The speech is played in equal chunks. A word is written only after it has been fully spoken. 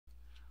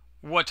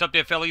What's up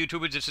there, fellow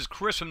YouTubers? This is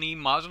Chris from the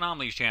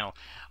ANOMALIES channel.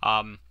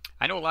 I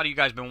know a lot of you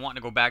guys have been wanting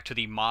to go back to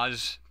the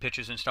Mars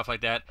pictures and stuff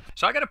like that,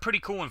 so I got a pretty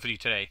cool one for you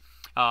today.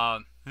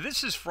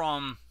 This is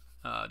from,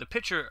 the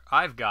picture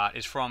I've got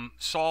is from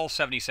Sol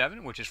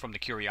 77, which is from the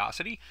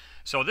Curiosity.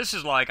 So this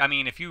is like, I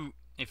mean, if you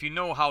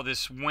know how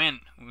this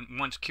went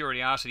once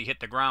Curiosity hit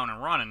the ground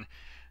and running,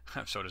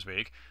 so to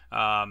speak,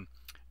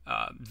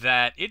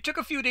 that it took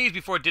a few days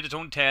before it did its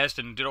own test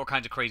and did all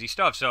kinds of crazy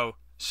stuff. So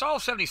Sol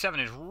 77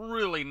 is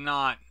really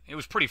not, it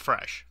was pretty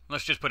fresh.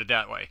 Let's just put it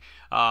that way.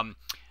 The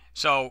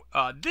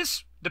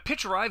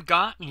picture I've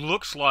got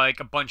looks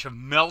like a bunch of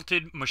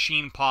melted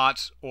machine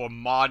parts or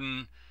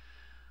modern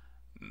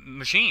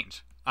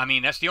machines. I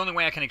mean, that's the only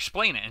way I can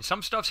explain it. And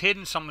some stuff's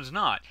hidden, some is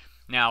not.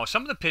 Now,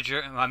 some of the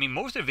picture, I mean,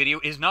 most of the video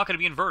is not going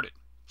to be inverted.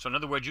 So in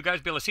other words, you guys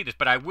will be able to see this,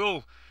 but I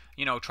will,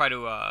 try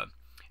to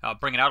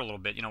bring it out a little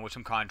bit, with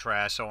some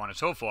contrast, so on and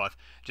so forth,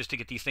 just to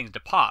get these things to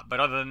pop. But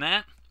other than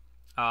that,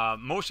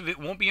 most of it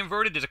won't be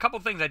inverted. There's a couple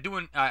of things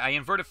I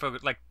invert it for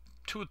like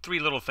 2 or 3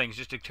 little things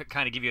just to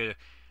kind of give you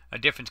a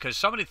difference, because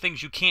some of the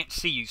things you can't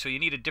see, so you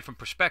need a different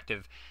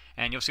perspective,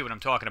 and you'll see what I'm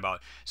talking about.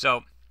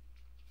 So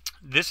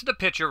this is the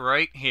picture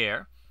right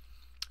here,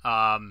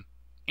 and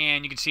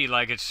you can see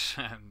like it's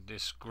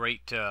this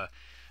great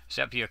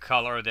sepia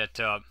color that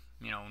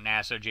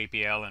NASA,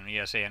 JPL, and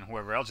ESA, and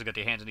whoever else has got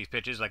their hands on these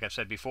pictures. Like I've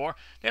said before,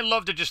 they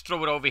love to just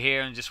throw it over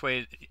here and just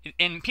way.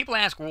 And people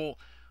ask, well,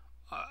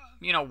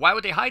 why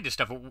would they hide this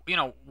stuff?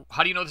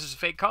 How do you know this is a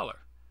fake color?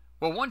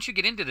 Well, once you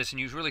get into this and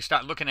you really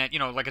start looking at,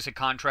 like I said,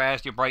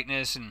 contrast, your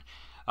brightness, and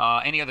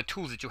any other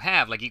tools that you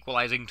have, like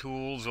equalizing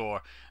tools,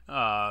 or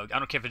I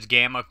don't care if it's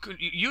gamma,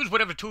 use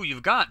whatever tool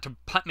you've got to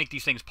make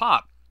these things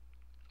pop.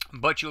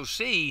 But you'll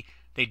see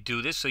they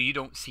do this so you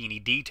don't see any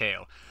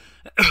detail.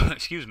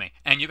 Excuse me.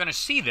 And you're going to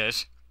see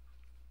this.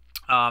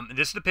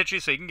 This is the picture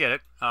so you can get it.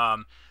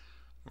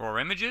 Raw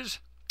images.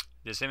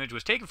 This image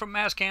was taken from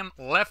Mastcam,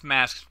 left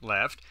mask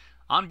left,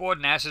 on board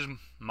NASA's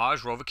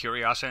Mars rover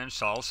Curiosity and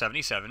Sol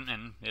 77,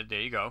 and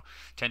there you go,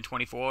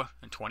 10/24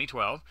 and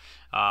 2012.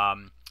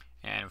 And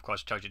of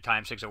course, it tells you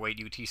time 6:08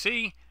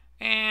 UTC,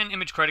 and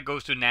image credit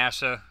goes to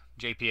NASA,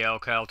 JPL,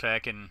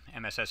 Caltech, and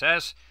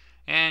MSSS.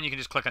 And you can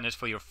just click on this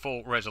for your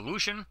full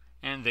resolution,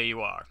 and there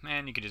you are.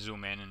 And you can just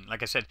zoom in, and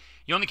like I said,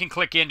 you only can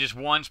click in just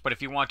once, but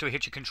if you want to,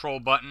 hit your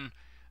control button,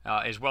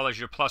 as well as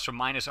your plus or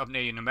minus up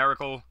near your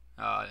numerical,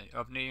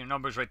 up near your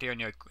numbers right there on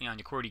your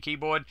QWERTY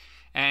keyboard,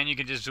 and you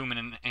can just zoom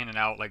in and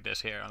out like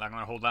this here. And I'm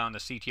going to hold down the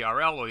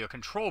CTRL or your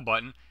control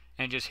button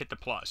and just hit the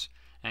plus,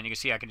 and you can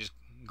see I can just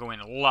go in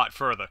a lot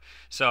further.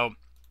 So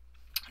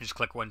just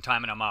click one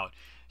time and I'm out.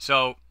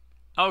 So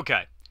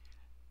okay,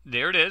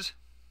 there it is.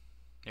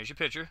 There's your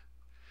picture.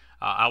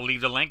 I'll leave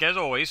the link as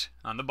always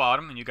on the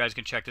bottom, and you guys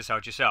can check this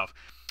out yourself.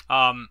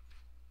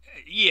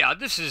 Yeah,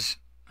 this is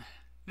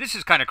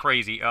kind of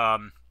crazy. I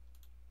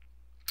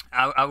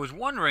was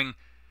wondering.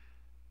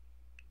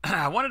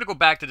 I wanted to go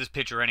back to this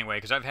picture anyway,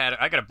 because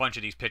I got a bunch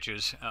of these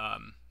pictures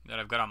that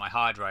I've got on my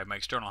hard drive, my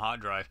external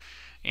hard drive,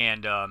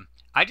 and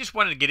I just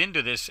wanted to get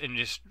into this and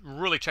just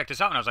really check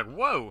this out. And I was like,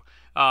 whoa,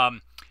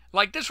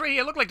 like this right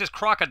here, it looked like this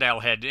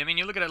crocodile head. I mean,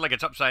 you look at it like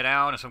it's upside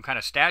down or some kind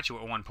of statue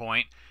at one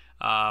point,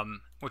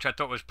 which I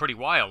thought was pretty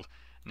wild.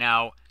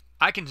 Now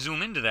I can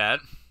zoom into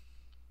that.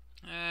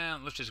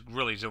 Let's just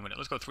really zoom in it.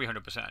 Let's go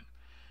 300%.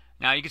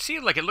 Now you can see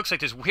like it looks like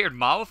this weird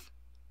mouth.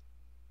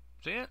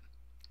 See it?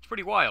 It's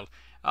pretty wild.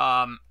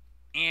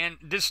 And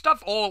there's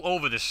stuff all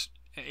over this.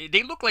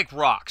 They look like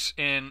rocks,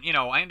 and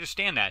I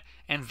understand that,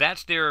 and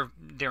that's their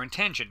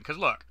intention. Because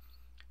look,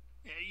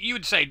 you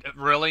would say,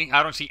 really,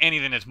 I don't see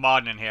anything that's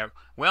modern in here.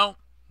 Well,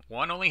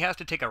 one only has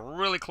to take a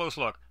really close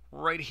look.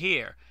 Right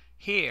here,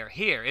 here,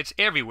 it's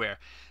everywhere.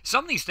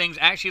 Some of these things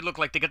actually look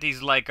like they got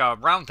these like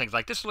round things.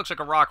 Like this looks like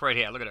a rock right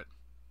here. Look at it.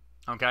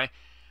 Okay,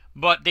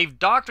 but they've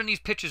doctored these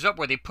pictures up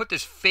where they put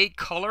this fake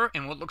color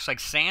and what looks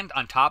like sand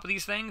on top of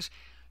these things.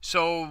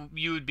 So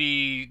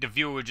the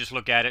viewer would just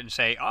look at it and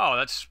say, oh,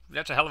 that's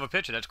a hell of a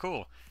picture, that's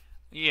cool.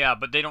 Yeah,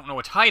 but they don't know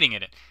what's hiding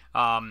in it.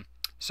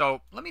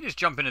 So let me just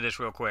jump into this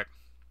real quick.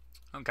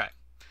 Okay,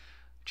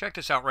 check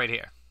this out right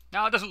here.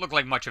 Now, it doesn't look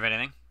like much of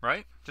anything,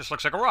 right? Just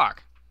looks like a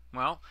rock.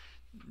 Well,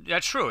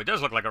 that's true, it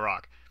does look like a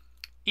rock.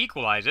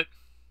 Equalize it.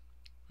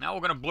 Now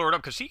we're going to blur it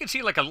up, because you can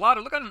see like a lot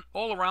of, look at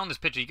all around this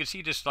picture, you can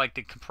see just like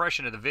the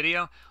compression of the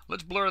video.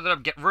 Let's blur that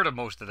up, get rid of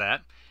most of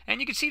that. And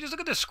you can see, just look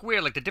at the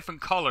square, like the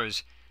different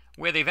colors,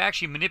 where they've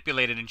actually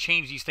manipulated and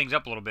changed these things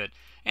up a little bit.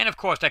 And of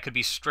course, that could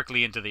be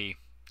strictly into the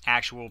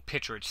actual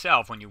picture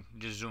itself when you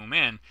just zoom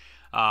in.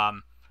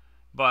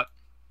 But,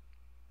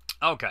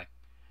 okay.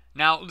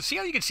 Now, see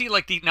how you can see,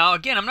 like, now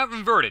again, I'm not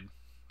inverted.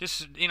 This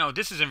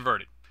is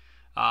inverted.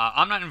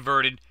 I'm not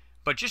inverted,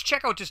 but just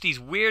check out just these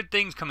weird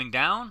things coming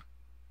down.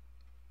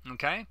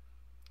 Okay?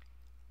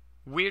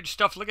 Weird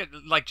stuff. Look at,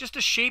 like, just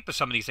the shape of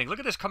some of these things. Look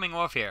at this coming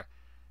off here.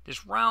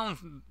 This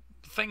round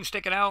thing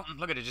sticking out.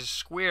 Look at it, just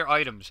square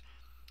items.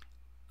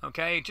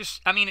 Okay,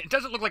 just, I mean, it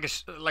doesn't look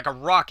like a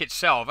rock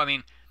itself. I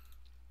mean,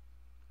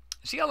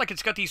 see how like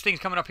it's got these things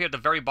coming up here at the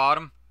very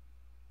bottom?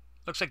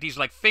 Looks like these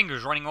like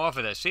fingers running off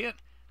of this. See it?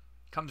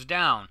 Comes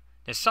down.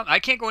 There's some. I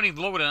can't go any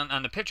lower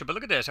on the picture, but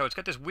look at this. How it's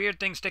got this weird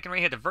thing sticking right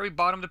here at the very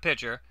bottom of the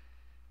picture.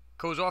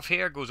 Goes off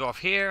here, goes off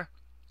here.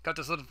 Got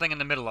this little thing in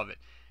the middle of it.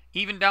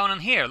 Even down in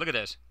here, look at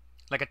this.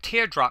 Like a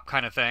teardrop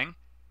kind of thing.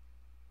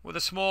 With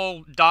a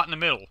small dot in the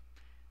middle.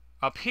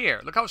 Up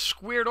here. Look how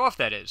squared off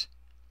that is.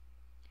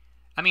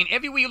 I mean,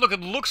 everywhere you look, it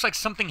looks like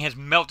something has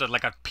melted.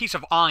 Like a piece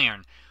of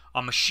iron.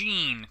 A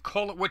machine.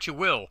 Call it what you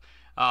will.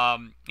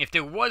 If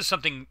there was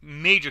something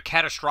major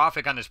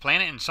catastrophic on this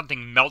planet and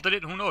something melted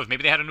it, who knows?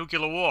 Maybe they had a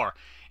nuclear war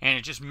and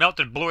it just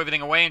melted, blew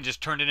everything away and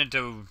just turned it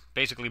into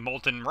basically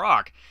molten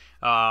rock.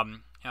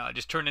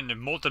 Just turned into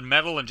molten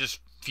metal and just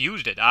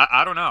fused it.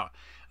 I don't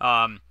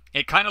know.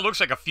 It kind of looks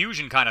like a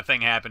fusion kind of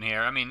thing happened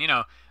here. I mean, you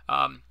know,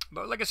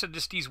 but like I said,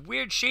 just these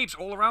weird shapes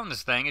all around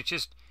this thing. It's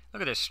just,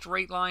 look at this,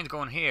 straight lines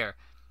going here.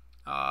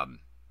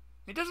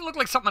 It doesn't look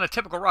like something on a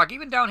typical rock.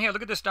 Even down here,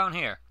 look at this down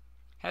here.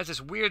 Has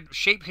this weird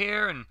shape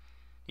here and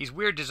these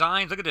weird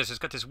designs. Look at this. It's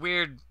got this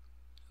weird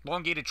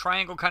elongated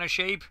triangle kind of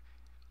shape.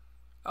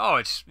 Oh,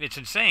 it's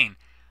insane.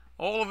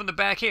 All over in the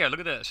back here. Look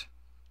at this.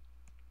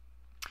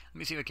 Let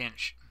me see if I can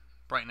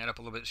brighten that up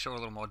a little bit, show a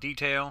little more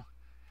detail.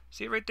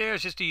 See it right there?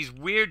 It's just these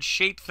weird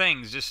shaped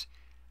things just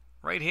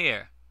right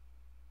here.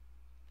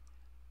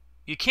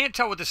 You can't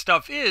tell what this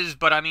stuff is,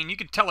 but I mean, you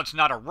can tell it's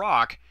not a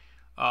rock.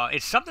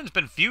 It's something's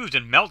been fused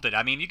and melted.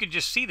 I mean, you can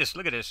just see this.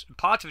 Look at this.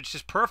 Parts of it's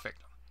just perfect.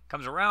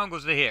 Comes around,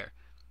 goes to here.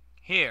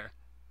 Here.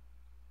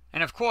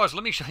 And of course,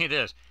 let me show you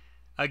this.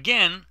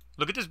 Again,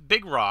 look at this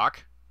big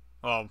rock.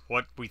 Well,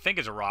 what we think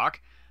is a rock.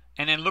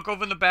 And then look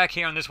over in the back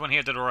here on this one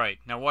here to the right.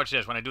 Now watch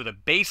this. When I do the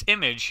base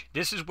image,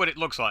 this is what it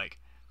looks like.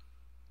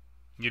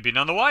 You'd be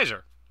none the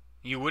wiser.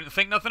 You wouldn't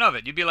think nothing of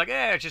it. You'd be like,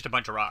 it's just a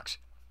bunch of rocks.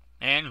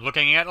 And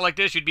looking at it like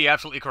this, you'd be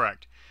absolutely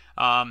correct.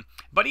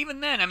 But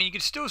even then, I mean, you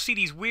can still see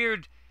these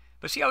weird...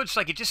 But see how it's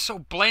like it just so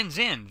blends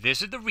in.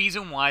 This is the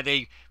reason why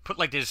they put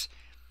like this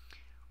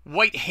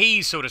white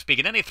haze, so to speak,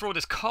 and then they throw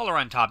this color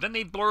on top. Then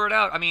they blur it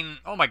out. I mean,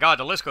 oh my God,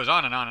 the list goes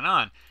on and on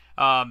and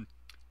on.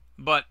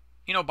 But,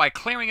 you know, by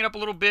clearing it up a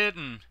little bit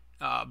and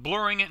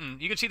blurring it, and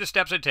you can see the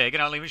steps I take,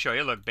 and I'll even show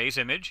you. Look, base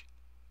image,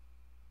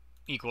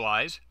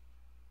 equalize,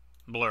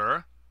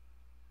 blur,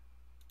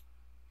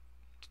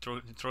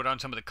 throw down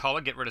some of the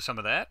color, get rid of some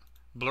of that,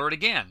 blur it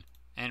again,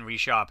 and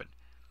resharpen.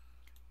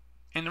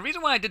 And the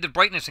reason why I did the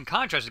brightness and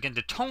contrast, again,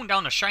 to tone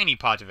down the shiny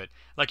parts of it.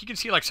 Like, you can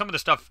see, like, some of the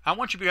stuff, I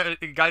want you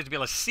guys to be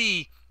able to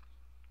see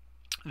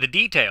the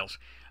details.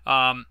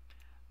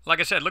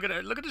 Like I said, look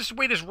at this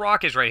way this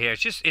rock is right here.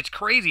 It's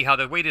crazy how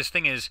the way this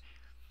thing is.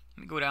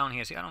 Let me go down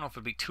here. See, I don't know if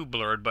it'd be too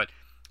blurred, but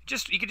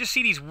you can just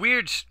see these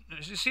weird,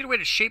 see the way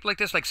it's shaped like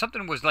this, like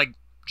something was, like,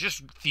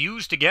 just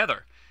fused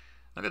together.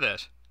 Look at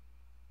this.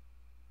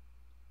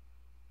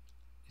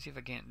 Let's see if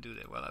I can't do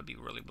that. Well, that'd be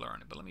really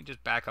blurring it, but let me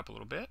just back up a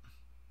little bit.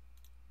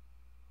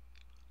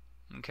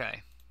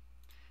 Okay.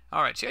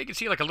 Alright, see how you can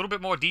see like a little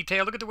bit more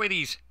detail? Look at the way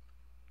these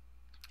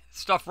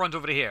stuff runs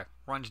over to here.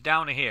 Runs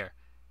down to here.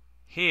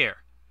 Here.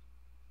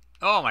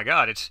 Oh my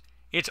God,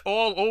 it's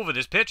all over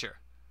this picture.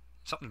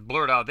 Something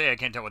blurred out there, I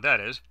can't tell what that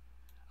is.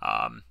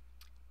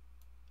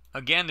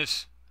 Again,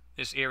 this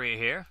area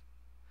here.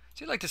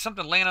 See, like there's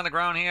something laying on the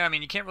ground here. I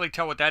mean, you can't really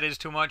tell what that is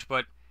too much,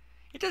 but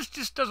it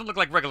just doesn't look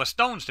like regular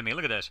stones to me.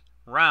 Look at this.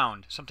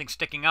 Round. Something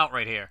sticking out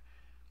right here.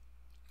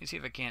 Let me see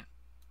if I can't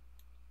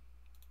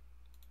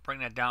bring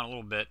that down a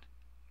little bit.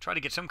 Try to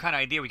get some kind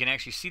of idea we can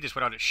actually see this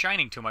without it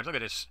shining too much. Look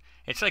at this.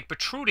 It's like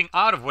protruding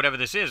out of whatever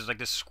this is. It's like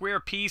this square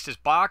piece, this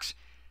box,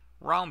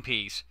 round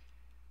piece.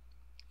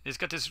 It's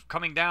got this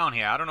coming down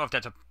here. I don't know if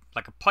that's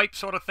like a pipe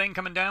sort of thing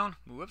coming down.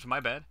 Whoops,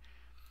 my bad.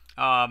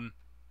 Let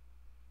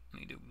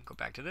me go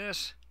back to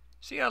this.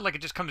 See how like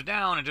it just comes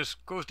down and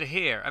just goes to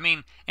here. I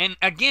mean, and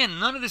again,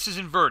 none of this is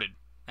inverted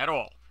at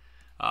all.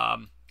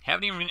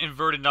 Haven't even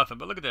inverted nothing.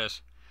 But look at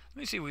this. Let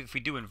me see if we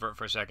do invert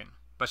for a second.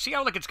 But see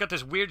how like it's got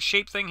this weird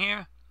shape thing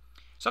here?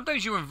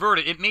 Sometimes you invert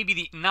it. It may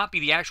be not be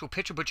the actual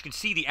picture, but you can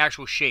see the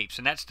actual shapes,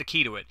 and that's the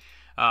key to it.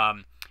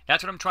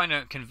 That's what I'm trying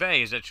to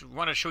convey, is that I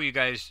want to show you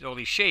guys all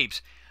these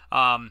shapes.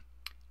 Okay.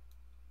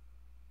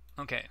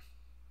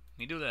 Let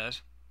me do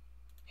this.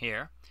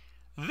 Here.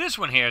 This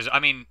one here is, I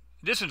mean,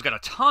 this one's got a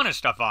ton of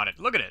stuff on it.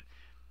 Look at it.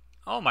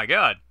 Oh my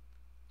God.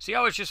 See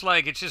how it's just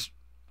like, it's just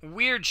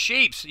weird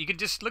shapes. You can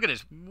just, look at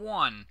this.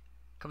 1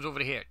 comes over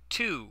to here.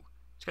 2.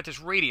 It's got this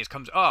radius,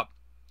 comes up.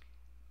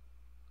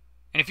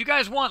 And if you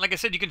guys want, like I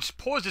said, you can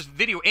pause this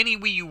video any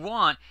way you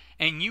want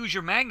and use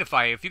your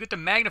magnifier. If you get the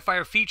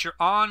magnifier feature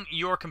on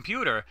your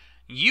computer,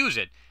 use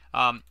it.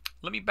 Let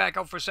me back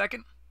out for a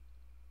second.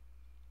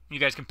 You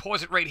guys can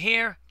pause it right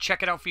here.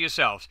 Check it out for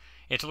yourselves.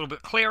 It's a little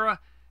bit clearer.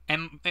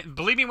 And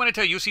believe me when I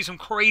tell you, you'll see some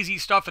crazy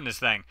stuff in this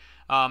thing.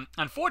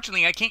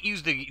 Unfortunately, I can't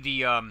use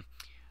the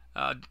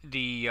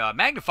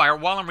magnifier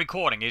while I'm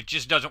recording. It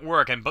just doesn't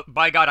work. And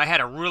by God, I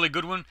had a really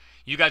good one.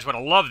 You guys would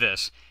have loved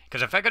this.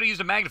 Because if I got to use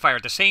the magnifier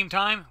at the same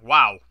time,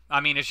 wow. I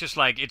mean, it's just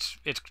like,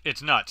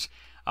 it's nuts.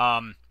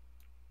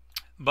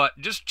 But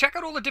just check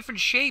out all the different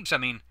shapes. I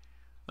mean,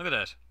 look at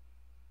this.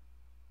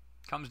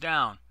 Comes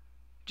down.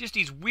 Just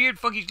these weird,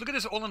 funky, look at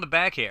this all in the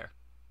back here.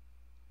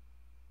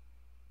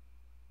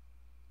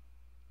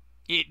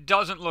 it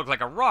doesn't look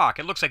like a rock.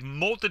 It looks like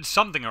molten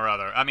something or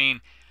other. I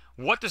mean,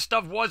 what the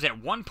stuff was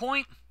at one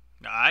point,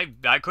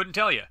 I couldn't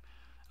tell you.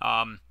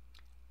 Let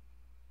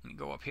me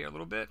go up here a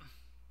little bit.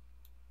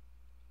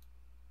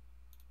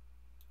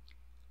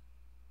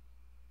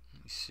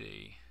 Let me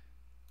see.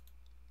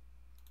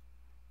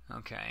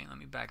 Okay, let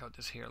me back out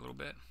this here a little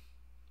bit.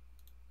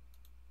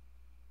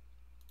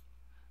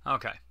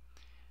 Okay.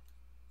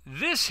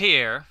 This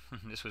here,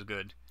 this was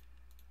good.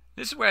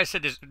 This is where I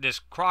said this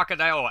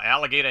crocodile or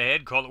alligator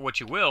head, call it what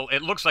you will.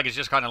 It looks like it's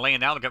just kind of laying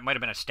down, like it might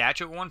have been a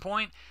statue at one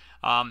point.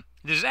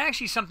 There's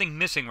actually something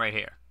missing right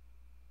here.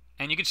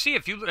 And you can see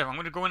if you look, I'm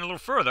going to go in a little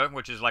further,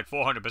 which is like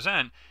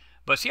 400%.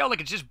 But see how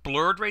like it's just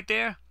blurred right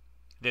there?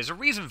 There's a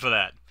reason for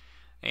that.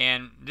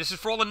 And this is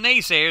for all the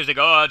naysayers. They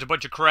go, oh, it's a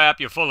bunch of crap,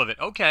 you're full of it.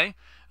 Okay,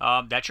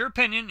 that's your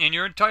opinion, and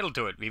you're entitled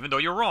to it, even though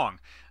you're wrong.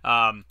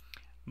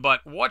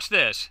 But watch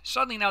this.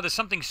 Suddenly now there's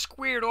something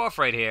squared off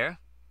right here.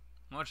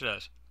 Watch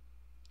this.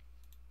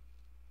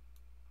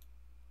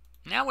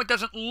 Now it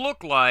doesn't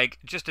look like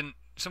just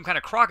some kind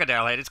of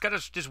crocodile head. It's got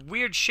this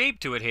weird shape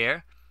to it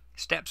here.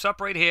 Steps up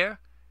right here.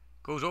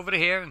 Goes over to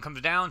here and comes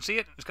down. See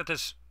it? It's got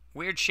this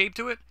weird shape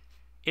to it.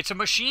 It's a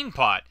machine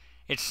pot.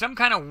 It's some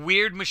kind of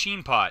weird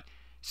machine pot.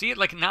 See it?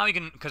 Like now you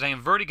can, because I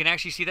invert, you can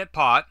actually see that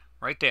pot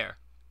right there.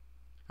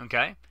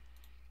 Okay?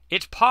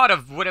 It's part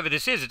of whatever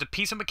this is. It's a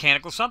piece of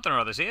mechanical something or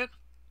other. See it?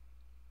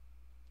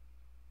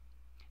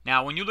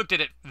 Now, when you looked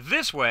at it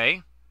this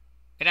way,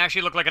 it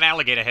actually looked like an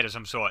alligator head of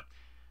some sort.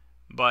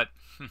 But,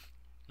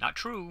 not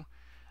true.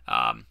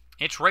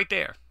 It's right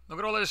there. Look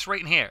at all this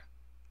right in here.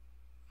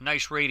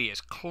 Nice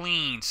radius.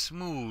 Clean,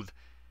 smooth.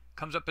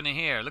 Comes up into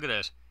here. Look at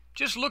this.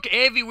 Just look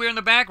everywhere in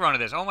the background of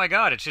this. Oh my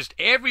God, it's just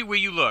everywhere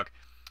you look.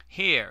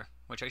 Here,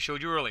 which I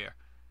showed you earlier.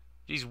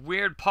 These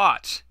weird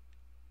pots.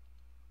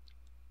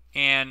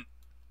 And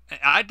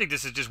I think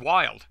this is just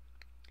wild.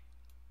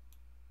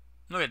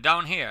 Look at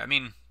down here. I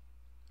mean,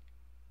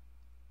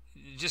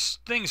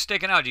 just things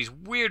sticking out. These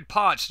weird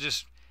pots.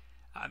 Just,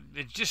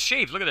 it's just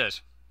shapes. Look at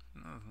this.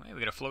 Oh, hey, we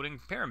got a floating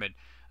pyramid.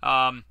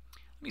 Let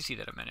me see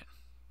that a minute.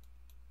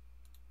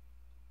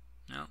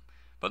 No.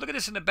 But look at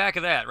this in the back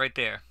of that right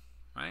there.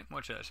 Right?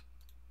 Watch this.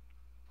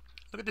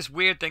 Look at this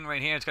weird thing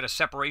right here. It's got a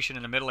separation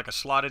in the middle, like a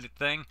slotted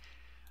thing.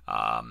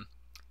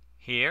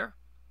 Here.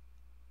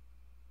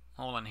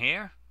 Hold on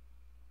here.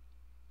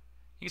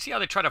 You can see how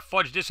they try to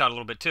fudge this out a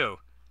little bit too.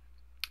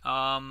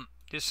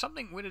 There's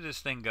something. Where did this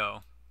thing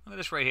go? Look at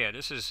this right here.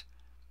 This is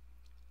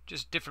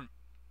just different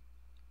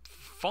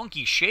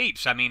funky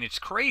shapes. I mean, it's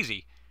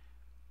crazy.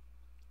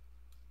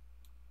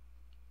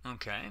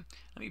 Okay.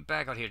 Let me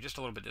back out here just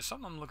a little bit. There's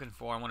something I'm looking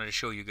for. I wanted to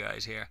show you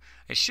guys here.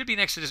 It should be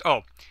next to this.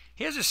 Oh,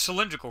 here's this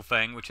cylindrical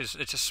thing, which is,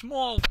 it's a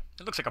small,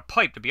 it looks like a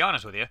pipe, to be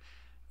honest with you.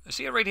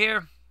 See it right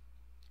here?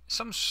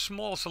 Some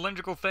small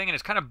cylindrical thing, and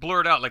it's kind of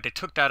blurred out, like they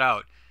took that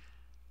out.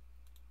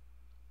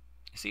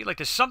 See, like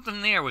there's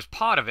something there was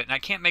part of it, and I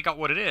can't make out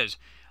what it is.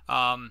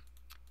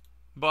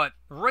 But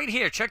right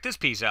here, check this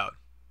piece out.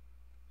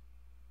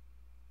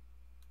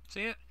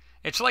 See it?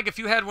 It's like if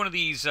you had one of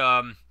these,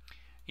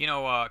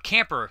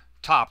 camper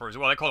toppers.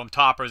 Well, they call them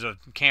toppers or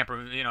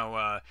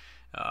camper,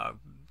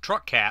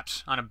 truck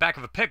caps on the back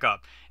of a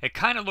pickup. It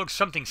kind of looks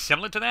something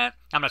similar to that.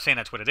 I'm not saying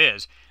that's what it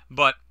is,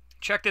 but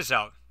check this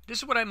out. This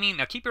is what I mean.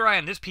 Now keep your eye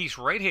on this piece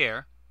right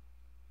here.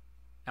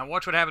 Now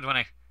watch what happens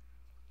when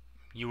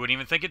you wouldn't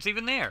even think it's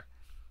even there.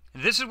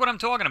 This is what I'm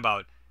talking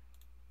about.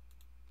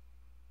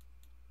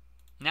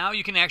 Now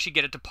you can actually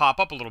get it to pop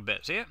up a little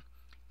bit. See it?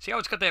 See how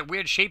it's got that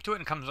weird shape to it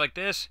and comes like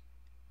this?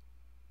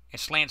 It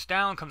slants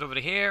down, comes over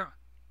to here,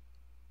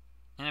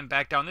 and then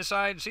back down this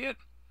side. See it?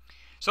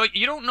 So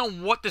you don't know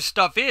what this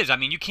stuff is. I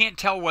mean, you can't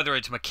tell whether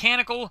it's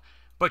mechanical,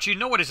 but you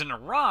know it isn't a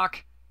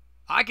rock.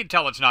 I can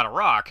tell it's not a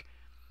rock.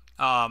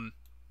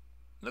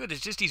 Look at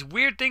this. Just these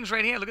weird things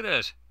right here. Look at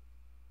this.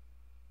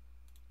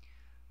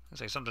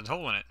 Looks like something's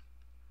holding it.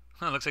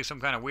 Huh, looks like some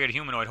kind of weird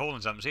humanoid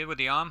holding something. See it with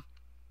the arm?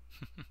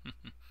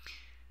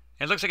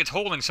 It looks like it's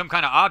holding some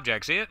kind of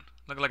object. See it?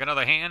 Look like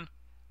another hand,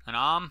 an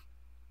arm.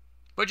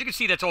 But you can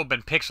see that's all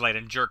been pixelated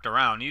and jerked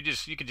around. You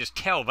can just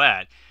tell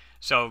that.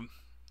 So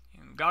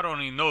God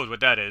only knows what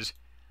that is.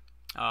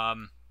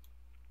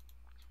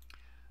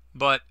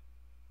 But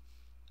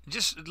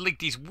just like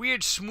these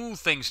weird smooth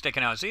things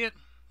sticking out. See it?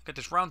 Got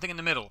this round thing in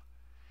the middle.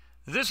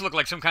 This looked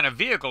like some kind of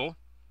vehicle.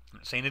 I'm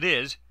not saying it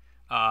is.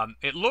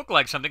 It looked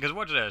like something, because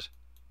watch this.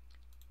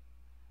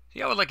 See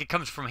how it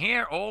comes from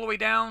here all the way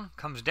down,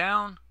 comes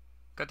down.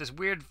 Got this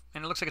weird,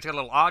 and it looks like it's got a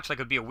little arch, like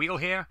it would be a wheel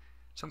here.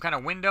 Some kind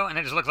of window, and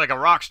it just looks like a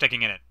rock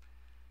sticking in it.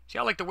 See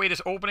how the way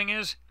this opening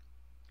is?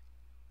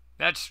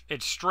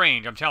 It's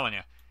strange, I'm telling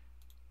you.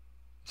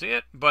 See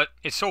it? But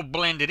it's so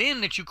blended in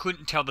that you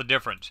couldn't tell the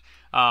difference.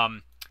 Let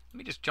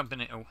me just jump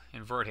in and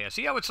invert here.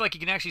 See how it's like you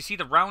can actually see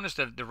the roundness,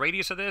 the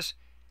radius of this?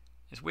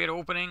 This weird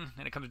opening,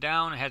 and it comes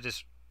down, it has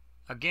this,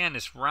 again,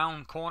 this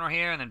round corner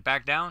here, and then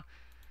back down.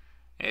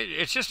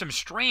 It's just some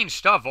strange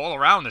stuff all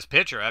around this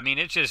picture. I mean,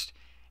 it's just,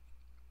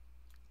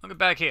 look at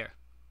back here.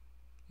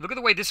 Look at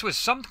the way this was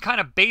some kind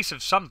of base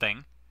of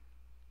something.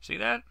 See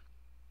that?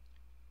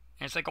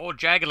 And it's like all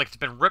jagged, like it's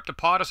been ripped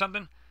apart or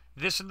something.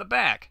 This in the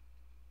back.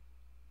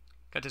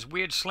 Got this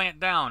weird slant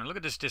down. And look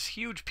at this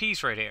huge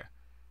piece right here.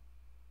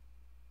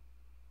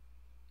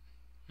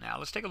 Now,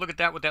 let's take a look at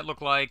that, what that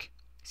looked like.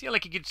 See,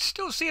 like you can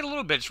still see it a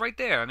little bit. It's right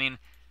there. I mean,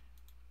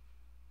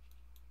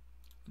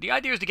 the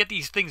idea is to get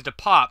these things to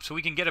pop so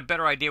we can get a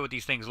better idea what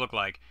these things look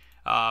like.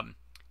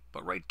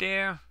 But right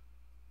there,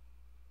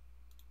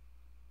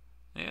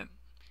 yeah.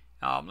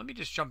 Let me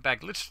just jump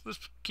back. Let's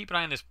keep an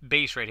eye on this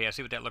base right here.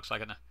 See what that looks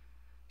like.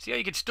 See how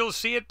you can still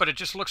see it, but it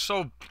just looks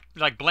so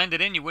like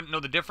blended in. You wouldn't know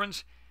the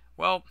difference.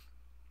 Well,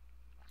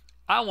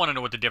 I want to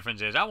know what the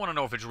difference is. I want to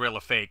know if it's real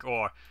or fake,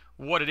 or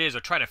what it is, or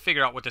try to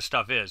figure out what this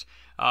stuff is.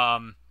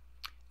 All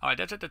right,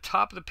 that's at the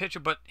top of the picture.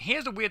 But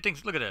here's the weird thing.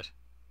 Look at this.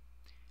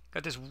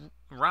 Got this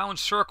round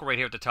circle right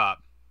here at the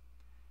top.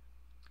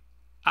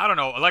 I don't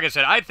know. Like I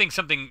said, I think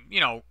something, you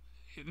know,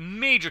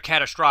 major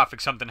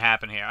catastrophic something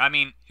happened here. I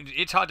mean,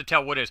 it's hard to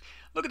tell what it is.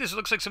 Look at this. It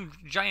looks like some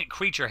giant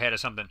creature head or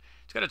something.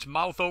 It's got its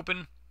mouth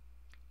open.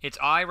 Its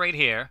eye right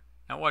here.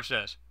 Now watch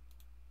this.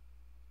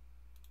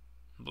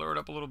 Blur it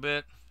up a little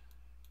bit.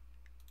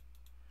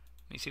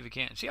 Let me see if we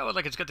can. See how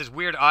like it's got this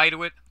weird eye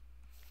to it?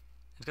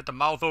 It's got the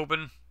mouth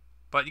open.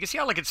 But you can see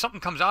how like it's something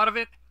comes out of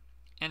it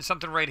and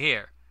something right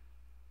here.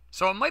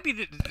 So it might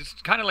be it's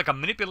kind of like a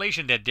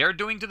manipulation that they're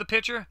doing to the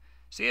picture.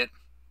 See it?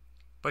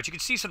 But you can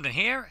see something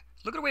here.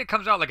 Look at the way it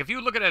comes out. Like if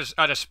you look at it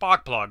at a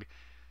spark plug,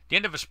 the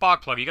end of a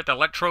spark plug, you got the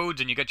electrodes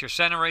and you got your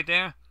center right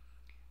there.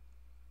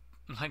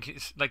 Like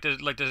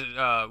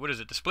the what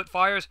is it? The split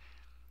fires.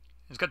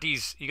 It's got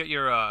these. You got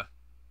your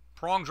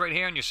prongs right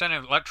here and your center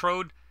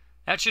electrode.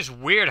 That's just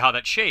weird how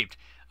that's shaped.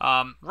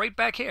 Right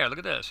back here. Look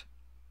at this.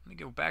 Let me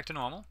go back to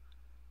normal.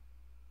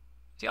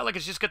 See how like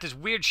it's just got this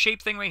weird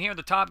shape thing right here at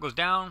the top. Goes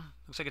down.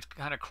 Looks like it's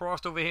kind of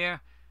crossed over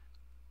here.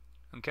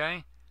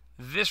 Okay.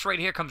 This right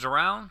here comes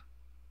around.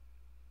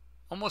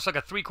 Almost like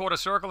a 3/4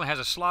 circle and has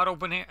a slot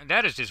open here.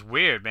 That is just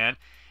weird, man.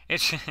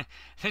 It's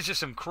there's just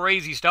some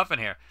crazy stuff in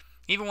here.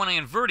 Even when I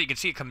invert it, you can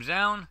see it comes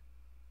down.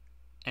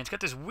 And it's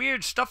got this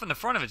weird stuff in the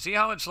front of it. See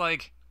how it's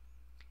like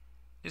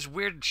this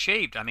weird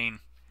shaped? I mean,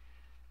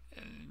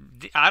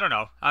 I don't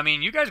know. I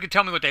mean, you guys could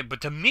tell me what they...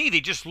 But to me,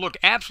 they just look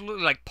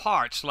absolutely like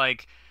parts.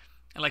 Like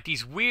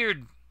these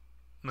weird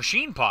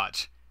machine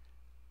parts.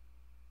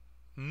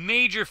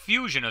 Major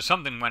fusion or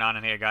something went on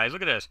in here, guys.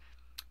 Look at this.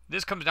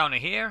 This comes down to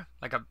here,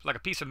 like a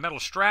piece of metal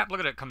strap. Look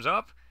at it. It comes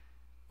up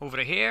over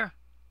to here.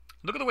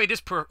 Look at the way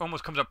this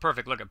almost comes up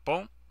perfect. Look at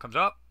boom. Comes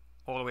up.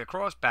 All the way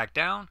across, back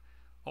down,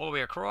 all the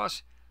way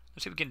across.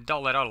 Let's see if we can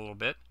dull that out a little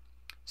bit.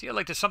 See how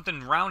like there's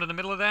something round in the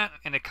middle of that?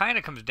 And it kind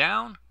of comes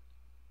down.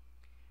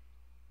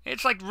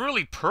 It's like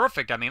really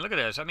perfect. I mean, look at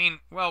this. I mean,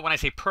 well, when I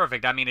say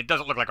perfect, I mean it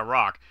doesn't look like a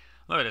rock.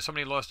 Look at this.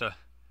 Somebody lost a,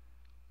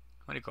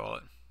 what do you call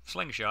it?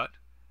 Slingshot.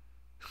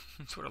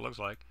 That's what it looks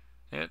like.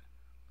 It.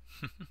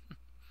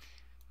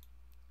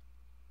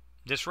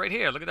 This right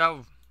here. Look at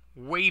how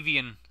wavy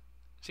and,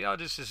 see how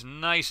this is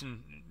nice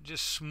and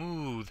just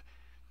smooth.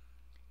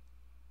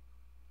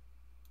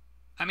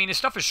 I mean, this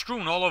stuff is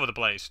strewn all over the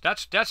place.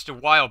 That's the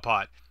wild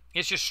part.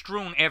 It's just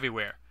strewn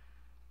everywhere.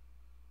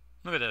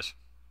 Look at this.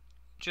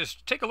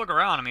 Just take a look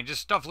around. I mean,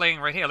 just stuff laying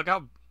right here. Look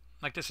how,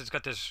 like this, it's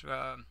got this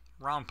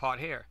round part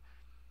here.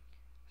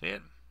 See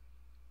it?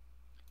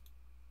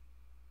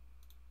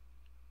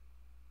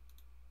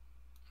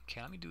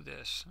 Okay, let me do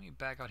this. Let me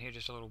back out here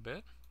just a little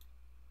bit.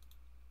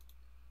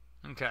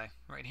 Okay,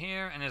 right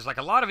here. And there's like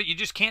a lot of it, you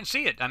just can't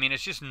see it. I mean,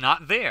 it's just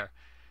not there.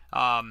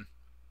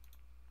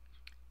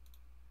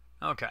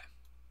 Okay.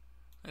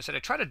 I said I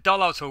try to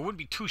dull out so it wouldn't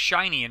be too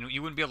shiny and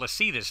you wouldn't be able to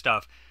see this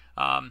stuff.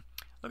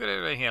 Look at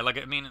it right here.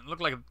 Like, I mean, it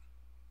looked like a...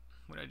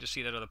 What did I just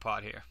see that other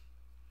part here?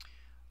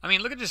 I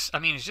mean, look at this. I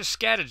mean, it's just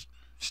scattered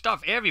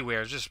stuff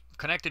everywhere. It's just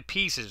connected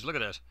pieces. Look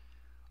at this.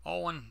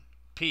 All one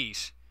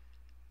piece.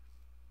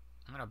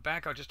 I'm going to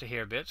back out just a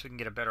hair bit so we can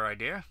get a better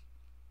idea.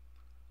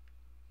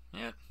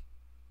 Yeah.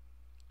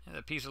 Yeah,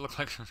 that piece looks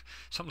like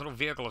some little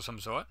vehicle of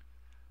some sort.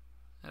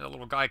 There's a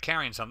little guy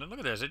carrying something. Look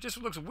at this. It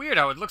just looks weird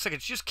how it looks like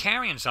it's just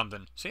carrying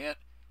something. See it?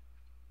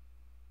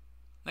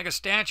 Like a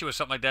statue or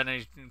something like that,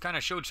 and he kind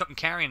of showed something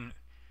carrying.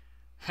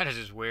 That is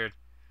just weird.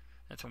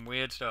 That's some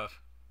weird stuff.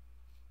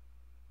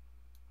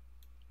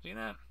 See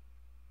that?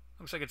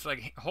 Looks like it's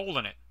like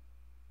holding it.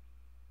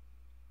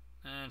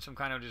 And some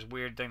kind of just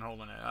weird thing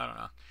holding it. I don't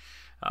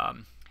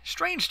know.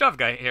 Strange stuff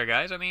here,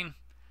 guys. I mean,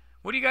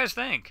 what do you guys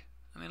think?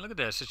 I mean, look at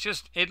this. It's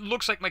just, it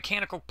looks like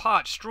mechanical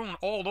parts strewn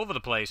all over the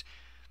place.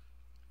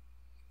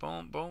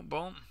 Boom, boom,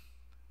 boom.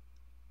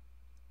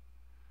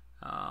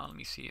 Let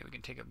me see if we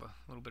can take a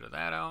little bit of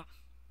that out.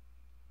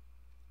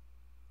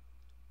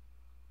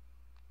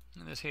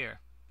 And this here.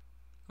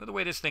 Look at the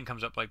way this thing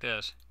comes up like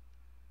this.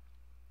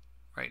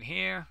 Right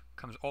here.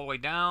 Comes all the way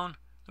down.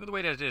 Look at the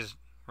way that is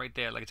right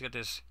there. Like it's got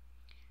this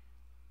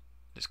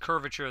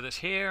curvature of this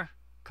here.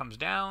 Comes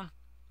down.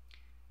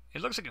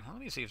 It looks like, well,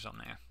 let me see if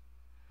something there.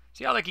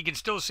 See how like you can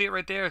still see it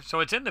right there? So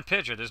it's in the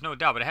picture, there's no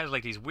doubt. But it has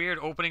like these weird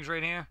openings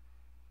right here.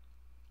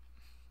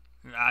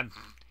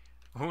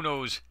 Who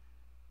knows?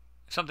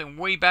 Something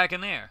way back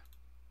in there.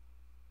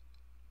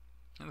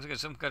 Looks like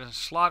some kind of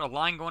slot, a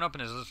line going up, and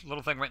there's this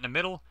little thing right in the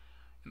middle.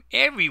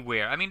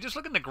 Everywhere. I mean, just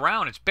look in the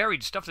ground. It's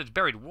buried. Stuff that's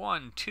buried.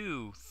 1,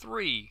 2,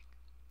 3.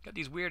 Got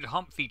these weird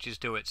hump features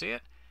to it. See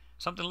it?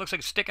 Something looks like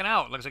it's sticking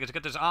out. Looks like it's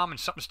got this arm and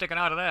something sticking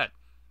out of that.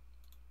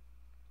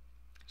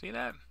 See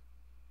that?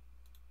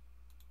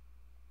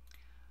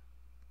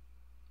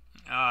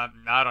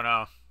 I don't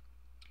know.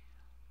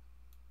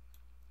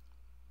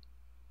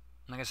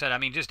 Like I said, I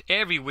mean, just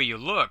everywhere you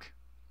look.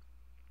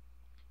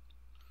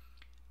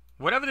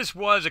 Whatever this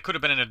was, it could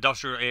have been an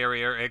industrial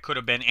area. It could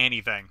have been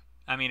anything.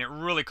 I mean, it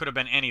really could have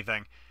been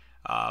anything.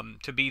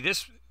 To be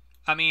this,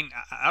 I mean,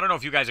 I don't know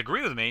if you guys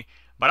agree with me,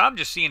 but I'm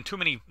just seeing too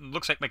many,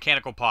 looks like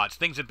mechanical parts.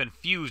 Things have been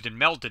fused and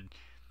melted.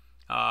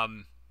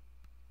 I'm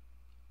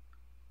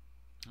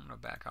going to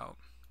back out.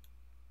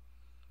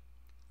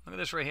 Look at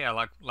this right here,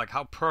 like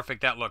how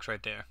perfect that looks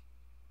right there.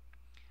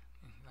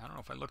 I don't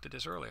know if I looked at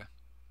this earlier.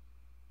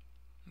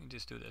 Let me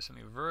just do this. Let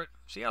me revert.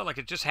 See how like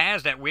it just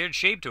has that weird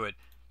shape to it.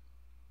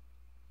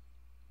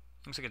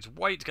 Looks like it's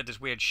white. It's got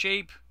this weird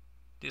shape.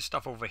 This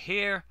stuff over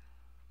here.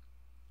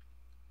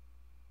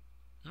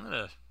 Look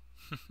at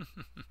this.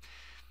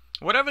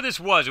 Whatever this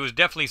was, it was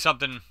definitely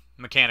something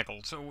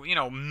mechanical. So, you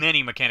know,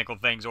 many mechanical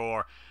things,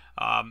 or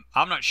I'm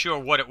not sure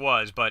what it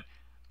was, but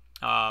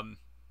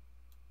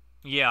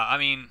yeah, I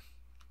mean,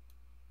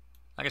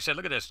 like I said,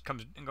 look at this. It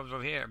comes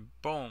over here.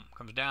 Boom.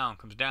 Comes down.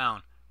 Comes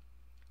down.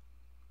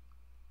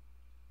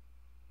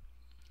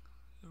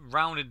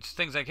 Rounded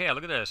things like here.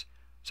 Look at this.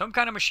 Some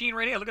kind of machine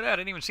right here. Look at that. I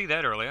didn't even see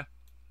that earlier.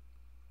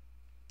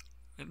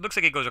 It looks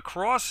like it goes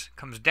across,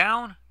 comes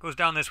down, goes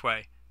down this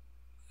way.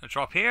 It's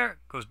up here,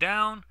 goes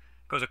down,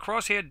 goes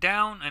across here,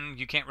 down, and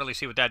you can't really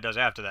see what that does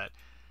after that.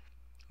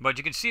 But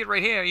you can see it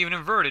right here, even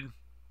inverted.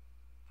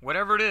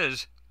 Whatever it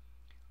is.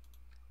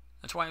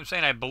 That's why I'm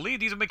saying I believe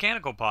these are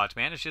mechanical parts,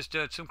 man. It's just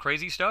some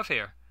crazy stuff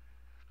here.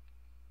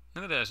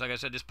 Look at this. Like I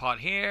said, this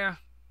part here.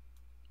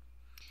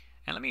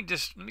 And let me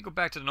go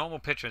back to the normal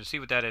picture and see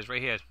what that is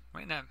right here.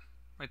 Right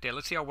there.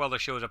 Let's see how well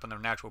that shows up in the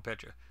natural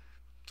picture.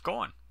 It's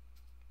gone.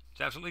 It's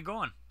absolutely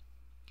gone.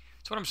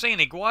 That's what I'm saying.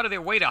 They go out of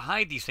their way to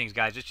hide these things,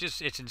 guys.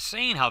 It's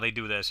insane how they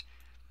do this.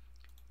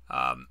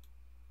 I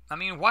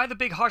mean, why the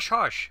big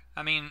hush-hush?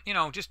 I mean, you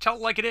know, just tell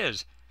it like it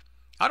is.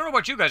 I don't know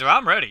about you guys, but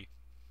I'm ready.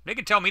 They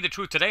can tell me the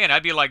truth today, and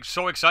I'd be, like,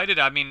 so excited.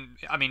 I mean,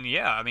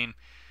 yeah. I mean,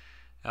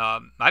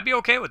 I'd be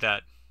okay with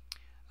that.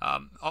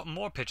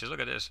 More pictures. Look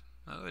at this.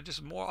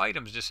 Just more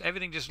items. Just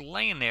everything just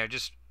laying there.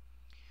 Just,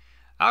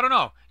 I don't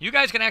know. You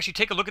guys can actually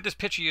take a look at this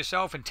picture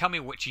yourself and tell me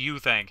what you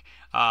think.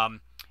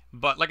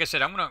 But like I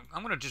said, I'm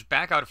gonna just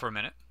back out for a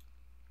minute,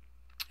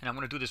 and I'm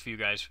gonna do this for you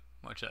guys.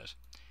 Watch this.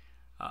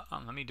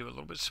 Let me do it a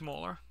little bit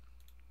smaller.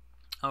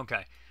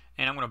 Okay,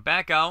 and I'm gonna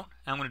back out.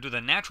 I'm gonna do the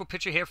natural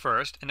picture here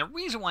first. And the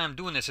reason why I'm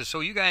doing this is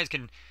so you guys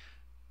can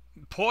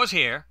pause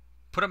here,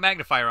 put a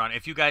magnifier on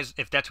it.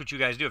 If that's what you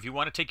guys do, if you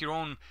want to take your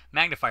own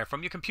magnifier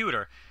from your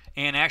computer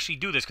and actually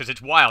do this, because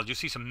it's wild. You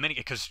see some many,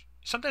 because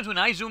sometimes when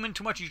I zoom in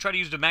too much, you try to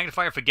use the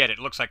magnifier, forget it.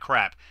 It looks like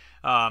crap.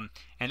 And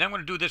then I'm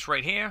gonna do this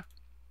right here.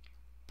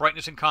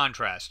 Brightness and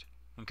contrast.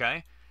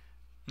 Okay?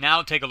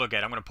 Now take a look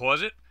at it. I'm going to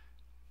pause it.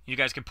 You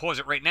guys can pause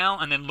it right now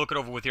and then look it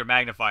over with your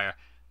magnifier.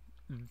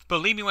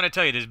 Believe me when I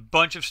tell you, there's a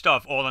bunch of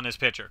stuff all in this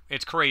picture.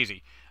 It's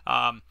crazy.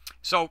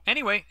 So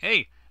anyway,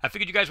 hey, I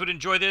figured you guys would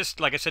enjoy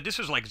this. Like I said, this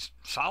was like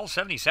Sol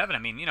 77. I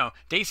mean, you know,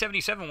 day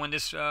 77 when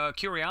this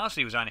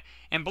Curiosity was on it.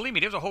 And believe me,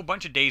 there was a whole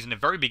bunch of days in the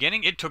very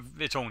beginning. It took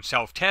its own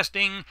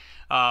self-testing,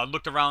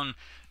 looked around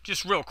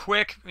just real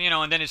quick, you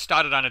know, and then it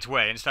started on its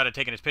way and started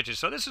taking its pictures.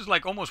 So this is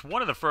like almost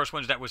one of the first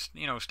ones that was,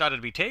 you know, started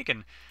to be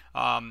taken.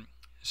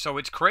 So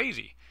it's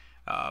crazy.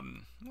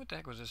 What the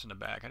heck was this in the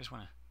back? I just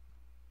want to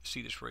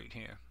see this right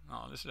here.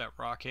 Oh, this is that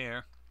rock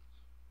here.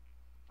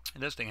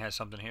 And this thing has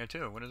something here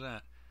too. What is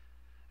that?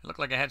 It looked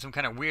like it had some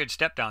kind of weird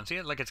step down. See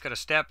it? Like it's got a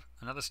step,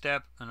 another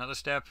step, another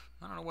step.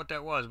 I don't know what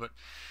that was, but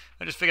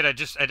I just figured I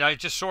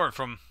just saw it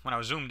from when I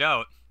was zoomed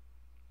out.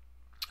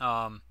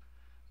 Let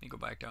me go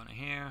back down to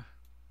here.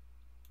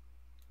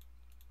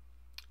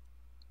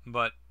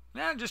 But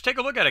yeah, just take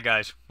a look at it,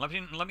 guys. Let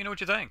me know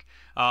what you think.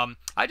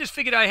 I just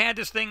figured I had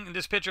this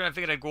picture. I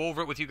figured I'd go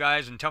over it with you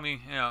guys and tell me,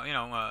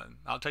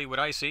 I'll tell you what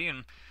I see,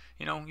 and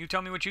you know, you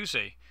tell me what you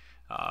see.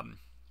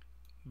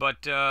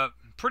 But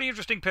pretty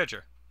interesting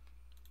picture.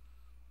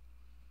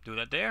 Do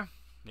that there.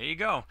 There you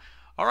go.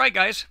 All right,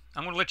 guys.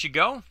 I'm going to let you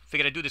go.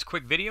 Figured I'd do this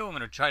quick video. I'm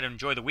going to try to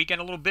enjoy the weekend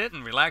a little bit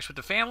and relax with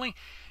the family.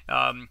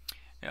 Like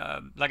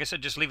I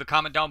said, just leave a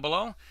comment down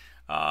below.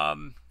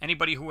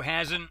 Anybody who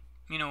hasn't,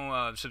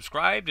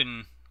 subscribed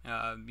and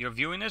you're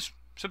viewing this,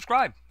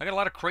 subscribe. I got a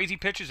lot of crazy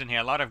pictures in here,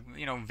 a lot of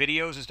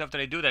videos and stuff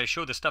that I do that I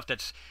show the stuff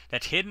that's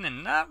hidden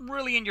and not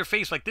really in your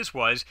face like this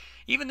was.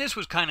 Even this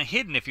was kind of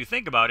hidden if you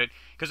think about it,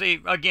 because they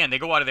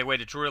go out of their way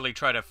to really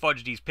try to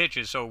fudge these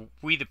pictures so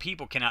we the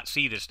people cannot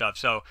see this stuff.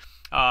 So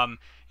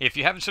if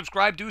you haven't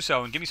subscribed, do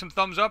so and give me some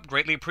thumbs up.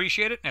 Greatly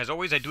appreciate it. As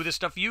always, I do this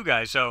stuff for you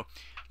guys, so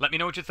let me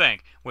know what you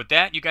think. With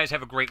that, you guys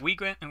have a great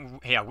weekend.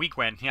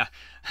 Yeah,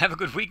 have a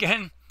good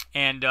weekend,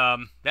 and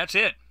that's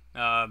it.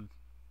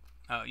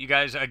 You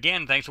guys,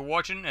 again, thanks for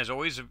watching. As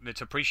always,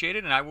 it's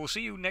appreciated, and I will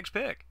see you next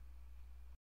pick.